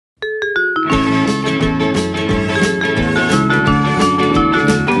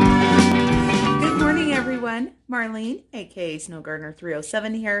Marlene, aka Snow Gardener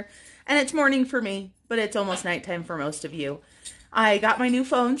 307 here, and it's morning for me, but it's almost nighttime for most of you. I got my new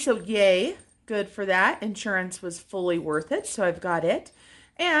phone, so yay, good for that. Insurance was fully worth it, so I've got it.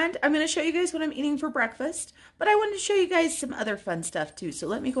 And I'm going to show you guys what I'm eating for breakfast, but I wanted to show you guys some other fun stuff too, so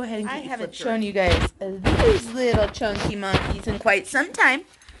let me go ahead and get I haven't shown you guys these little chunky monkeys in quite some time.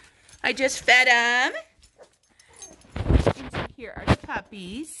 I just fed them. And here are the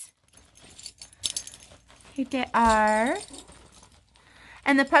puppies. Here they are.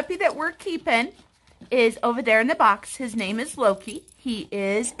 And the puppy that we're keeping is over there in the box. His name is Loki. He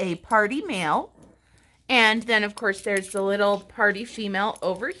is a party male. And then, of course, there's the little party female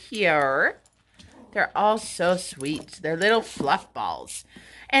over here. They're all so sweet. They're little fluff balls.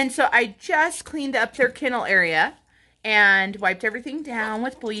 And so I just cleaned up their kennel area and wiped everything down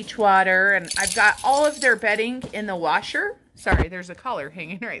with bleach water. And I've got all of their bedding in the washer. Sorry, there's a collar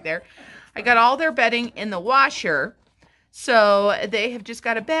hanging right there. I got all their bedding in the washer. So they have just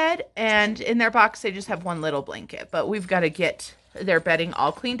got a bed, and in their box they just have one little blanket. But we've got to get their bedding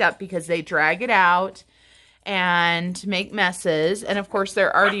all cleaned up because they drag it out and make messes. And of course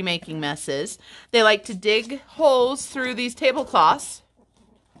they're already making messes. They like to dig holes through these tablecloths.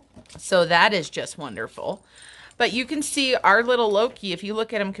 So that is just wonderful. But you can see our little Loki, if you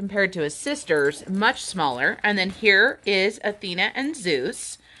look at him compared to his sisters, much smaller. And then here is Athena and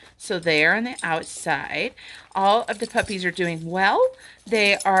Zeus. So they are on the outside. All of the puppies are doing well.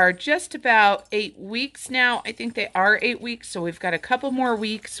 They are just about 8 weeks now. I think they are 8 weeks. So we've got a couple more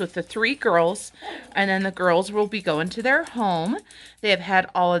weeks with the 3 girls. And then the girls will be going to their home. They have had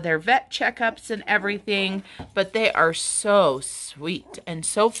all of their vet checkups and everything. But they are so sweet and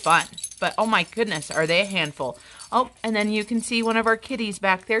so fun. But oh my goodness, are they a handful. Oh, and then you can see one of our kitties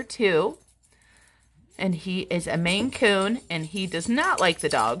back there too. And he is a Maine Coon, and he does not like the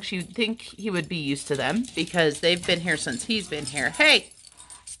dogs. You'd think he would be used to them because they've been here since he's been here. Hey,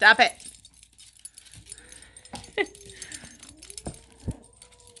 stop it.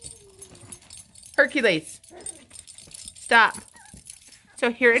 Hercules, stop.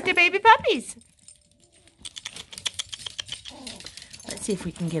 So here are the baby puppies. Let's see if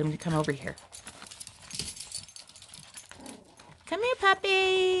we can get them to come over here. Come here,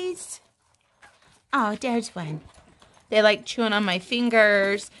 puppies. Oh, there's one. They like chewing on my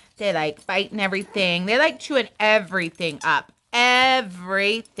fingers. They like biting everything. They like chewing everything up.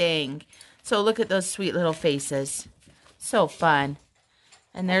 Everything. So look at those sweet little faces. So fun.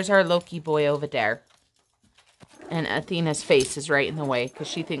 And there's our Loki boy over there. And Athena's face is right in the way because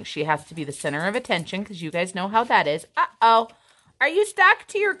she thinks she has to be the center of attention because you guys know how that is. Uh-oh. Are you stuck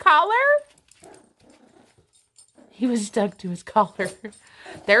to your collar? He was stuck to his collar.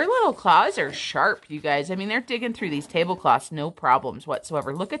 Their little claws are sharp, you guys. I mean, they're digging through these tablecloths, no problems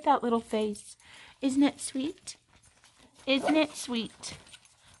whatsoever. Look at that little face. Isn't it sweet? Isn't it sweet?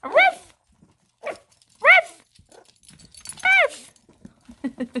 Ruff! Ruff! Ruff!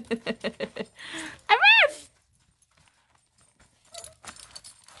 Ruff!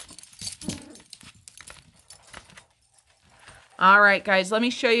 All right, guys, let me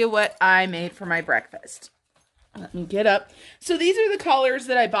show you what I made for my breakfast. Let me get up. So these are the collars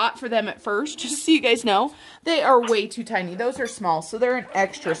that I bought for them at first, just so you guys know. They are way too tiny. Those are small, so they're an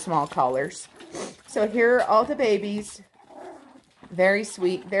extra small collars. So here are all the babies. Very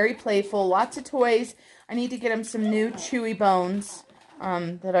sweet, very playful, lots of toys. I need to get them some new chewy bones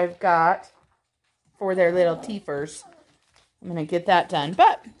that I've got for their little teethers. I'm going to get that done.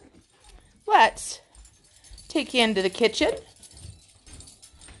 But let's take you into the kitchen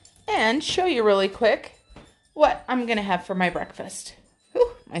and show you really quick what I'm going to have for my breakfast.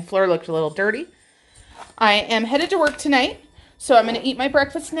 Whew, my floor looked a little dirty. I am headed to work tonight, so I'm going to eat my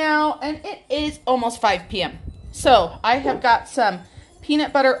breakfast now, and it is almost 5 p.m. So I have got some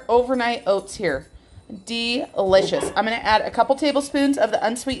peanut butter overnight oats here. Delicious. I'm going to add a couple tablespoons of the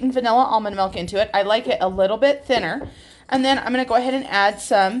unsweetened vanilla almond milk into it. I like it a little bit thinner. And then I'm going to go ahead and add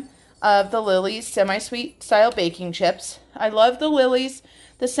some of the Lily's semi-sweet style baking chips. I love the Lily's.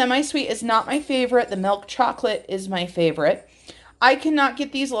 The semi-sweet is not my favorite. The milk chocolate is my favorite. I cannot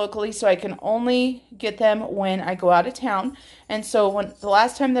get these locally, so I can only get them when I go out of town. And so the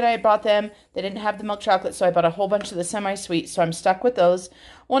last time that I bought them, they didn't have the milk chocolate, so I bought a whole bunch of the semi-sweet, so I'm stuck with those.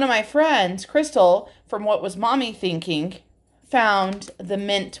 One of my friends, Crystal, from What Was Mommy Thinking, found the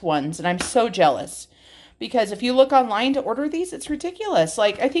mint ones, and I'm so jealous. Because if you look online to order these, it's ridiculous.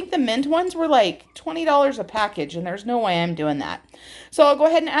 Like, I think the mint ones were like $20 a package, and there's no way I'm doing that. So I'll go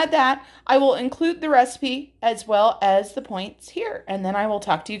ahead and add that. I will include the recipe as well as the points here, and then I will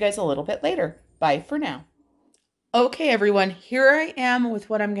talk to you guys a little bit later. Bye for now. Okay, everyone, here I am with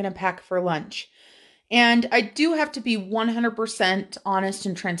what I'm going to pack for lunch. And I do have to be 100% honest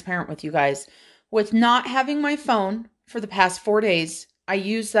and transparent with you guys. With not having my phone for the past 4 days, I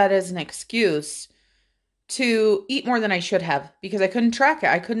use that as an excuse to eat more than I should have because I couldn't track it.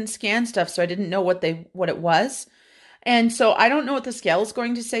 I couldn't scan stuff, so I didn't know what it was. And so I don't know what the scale is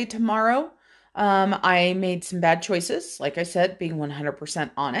going to say tomorrow. I made some bad choices, like I said, being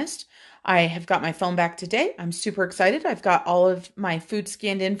 100% honest. I have got my phone back today. I'm super excited. I've got all of my food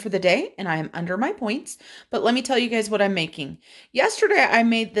scanned in for the day and I am under my points. But let me tell you guys what I'm making. Yesterday, I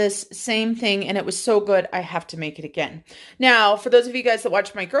made this same thing and it was so good, I have to make it again. Now, for those of you guys that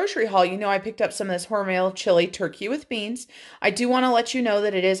watch my grocery haul, you know I picked up some of this Hormel chili turkey with beans. I do want to let you know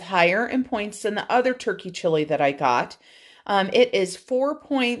that it is higher in points than the other turkey chili that I got. It is 4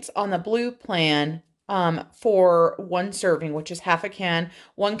 points on the blue plan for one serving, which is half a can,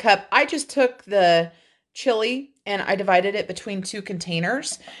 1 cup. I just took the chili and I divided it between 2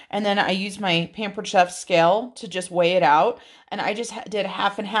 containers. And then I used my Pampered Chef scale to just weigh it out. And I just did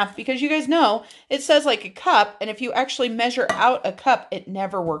half and half because you guys know it says like a cup. And if you actually measure out a cup, it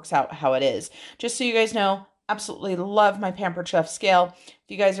never works out how it is. Just so you guys know, absolutely love my Pampered Chef scale. If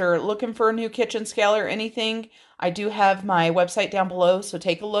you guys are looking for a new kitchen scale or anything, I do have my website down below, so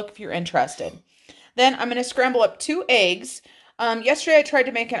take a look if you're interested. Then I'm going to scramble up 2 eggs. Yesterday I tried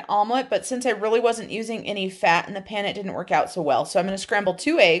to make an omelet, but since I really wasn't using any fat in the pan, it didn't work out so well. So I'm going to scramble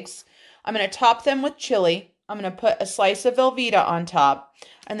 2 eggs. I'm going to top them with chili. I'm going to put a slice of Velveeta on top.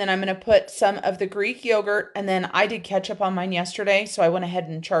 And then I'm going to put some of the Greek yogurt. And then I did ketchup on mine yesterday, so I went ahead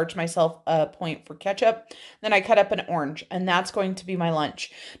and charged myself a point for ketchup. Then I cut up an orange, and that's going to be my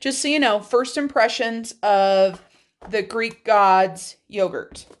lunch. Just so you know, first impressions of the Greek Gods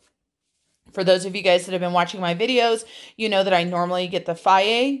yogurt. For those of you guys that have been watching my videos, you know that I normally get the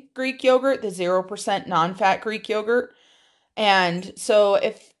Faye Greek yogurt, the 0% non-fat Greek yogurt. And so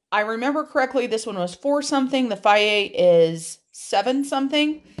if I remember correctly, this one was 4 something. The Faye is 7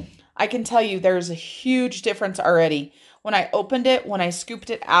 something. I can tell you there's a huge difference already. When I opened it, when I scooped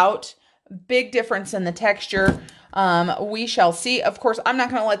it out, big difference in the texture. We shall see. Of course, I'm not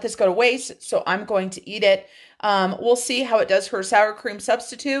going to let this go to waste, so I'm going to eat it. We'll see how it does for a sour cream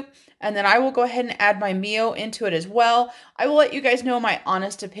substitute. And then I will go ahead and add my Mio into it as well. I will let you guys know my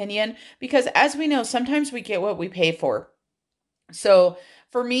honest opinion because as we know, sometimes we get what we pay for. So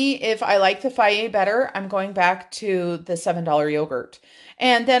for me, if I like the Faye better, I'm going back to the $7 yogurt.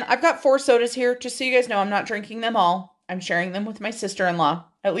 And then I've got 4 sodas here. Just so you guys know, I'm not drinking them all. I'm sharing them with my sister-in-law,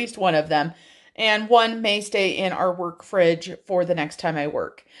 at least one of them. And one may stay in our work fridge for the next time I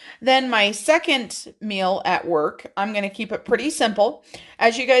work. Then my second meal at work, I'm going to keep it pretty simple.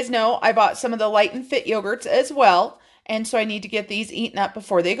 As you guys know, I bought some of the Light and Fit yogurts as well. And so I need to get these eaten up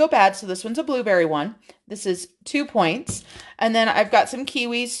before they go bad. So this one's a blueberry one. This is 2 points. And then I've got some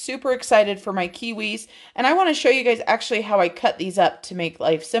kiwis. Super excited for my kiwis. And I want to show you guys actually how I cut these up to make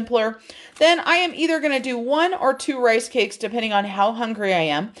life simpler. Then I am either going to do 1 or 2 rice cakes depending on how hungry I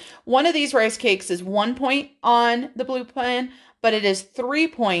am. One of these rice cakes is 1 point on the blue plan, but it is 3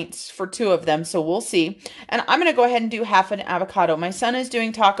 points for 2 of them, so we'll see. And I'm going to go ahead and do half an avocado. My son is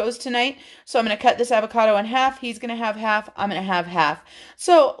doing tacos tonight, so I'm going to cut this avocado in half. He's going to have half. I'm going to have half.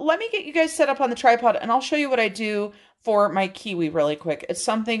 So let me get you guys set up on the tripod, and I'll show you what I do for my kiwi really quick. It's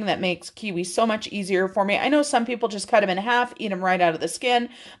something that makes kiwi so much easier for me. I know some people just cut them in half, eat them right out of the skin,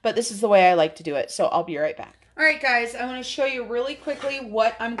 but this is the way I like to do it, so I'll be right back. All right, guys, I want to show you really quickly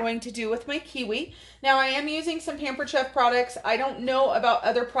what I'm going to do with my kiwi. Now, I am using some Pampered Chef products. I don't know about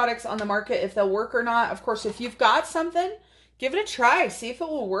other products on the market, if they'll work or not. Of course, if you've got something, give it a try. See if it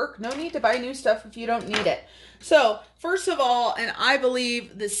will work. No need to buy new stuff if you don't need it. So, first of all, and I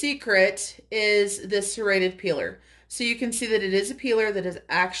believe the secret is this serrated peeler. So you can see that it is a peeler that is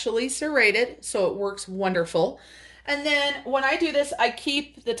actually serrated, so it works wonderful. And then when I do this, I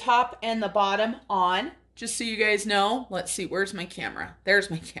keep the top and the bottom on. Just so you guys know, let's see, where's my camera?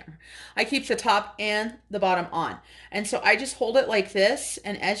 There's my camera. I keep the top and the bottom on. And so I just hold it like this.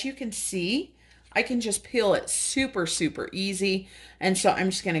 And as you can see, I can just peel it super, super easy. And so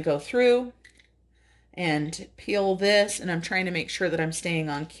I'm just going to go through and peel this. And I'm trying to make sure that I'm staying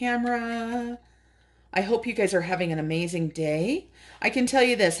on camera. I hope you guys are having an amazing day. I can tell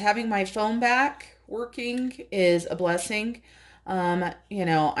you this, having my phone back working is a blessing. You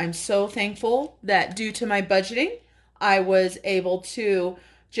know, I'm so thankful that due to my budgeting, I was able to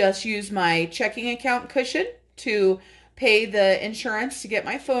just use my checking account cushion to pay the insurance to get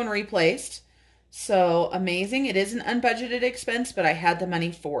my phone replaced. So amazing. It is an unbudgeted expense, but I had the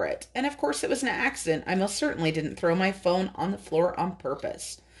money for it. And of course it was an accident. I most certainly didn't throw my phone on the floor on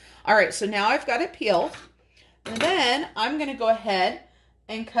purpose. All right, so now I've got it peeled. And then I'm going to go ahead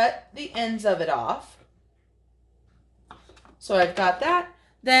and cut the ends of it off. So I've got that.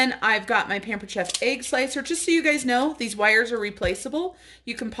 Then I've got my Pampered Chef egg slicer. Just so you guys know, these wires are replaceable.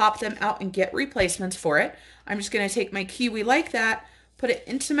 You can pop them out and get replacements for it. I'm just going to take my kiwi like that, put it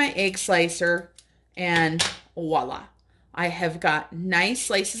into my egg slicer, and voila. I have got nice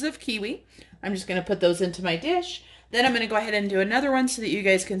slices of kiwi. I'm just going to put those into my dish. Then I'm going to go ahead and do another one so that you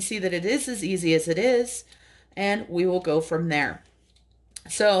guys can see that it is as easy as it is. And we will go from there.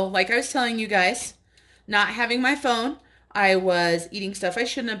 So, like I was telling you guys, not having my phone, I was eating stuff I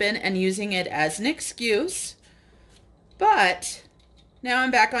shouldn't have been and using it as an excuse. But now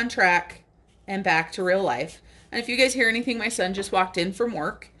I'm back on track and back to real life. And if you guys hear anything, my son just walked in from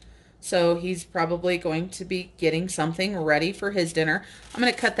work. So he's probably going to be getting something ready for his dinner. I'm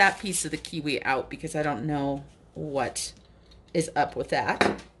going to cut that piece of the kiwi out because I don't know what is up with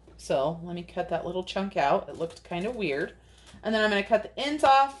that. So let me cut that little chunk out. It looked kind of weird. And then I'm going to cut the ends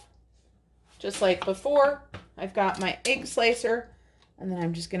off just like before. I've got my egg slicer, and then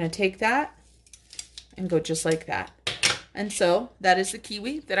I'm just going to take that and go just like that. And so that is the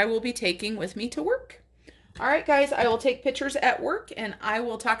kiwi that I will be taking with me to work. All right, guys, I will take pictures at work, and I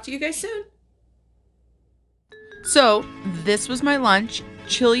will talk to you guys soon. So this was my lunch,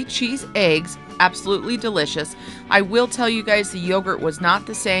 chili cheese eggs, absolutely delicious. I will tell you guys the yogurt was not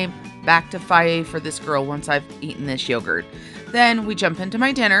the same. Back to 5A for this girl once I've eaten this yogurt. Then we jump into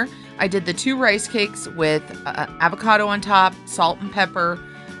my dinner. I did the 2 rice cakes with avocado on top, salt and pepper,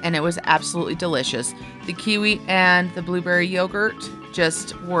 and it was absolutely delicious. The kiwi and the blueberry yogurt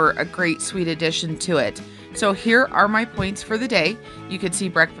just were a great sweet addition to it. So here are my points for the day. You could see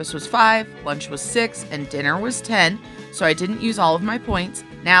breakfast was 5, lunch was 6, and dinner was 10. So I didn't use all of my points.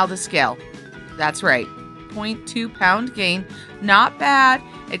 Now the scale. That's right, 0.2 pound gain. Not bad,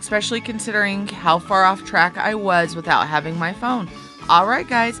 especially considering how far off track I was without having my phone. All right,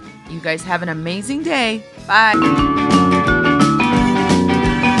 guys, you guys have an amazing day. Bye.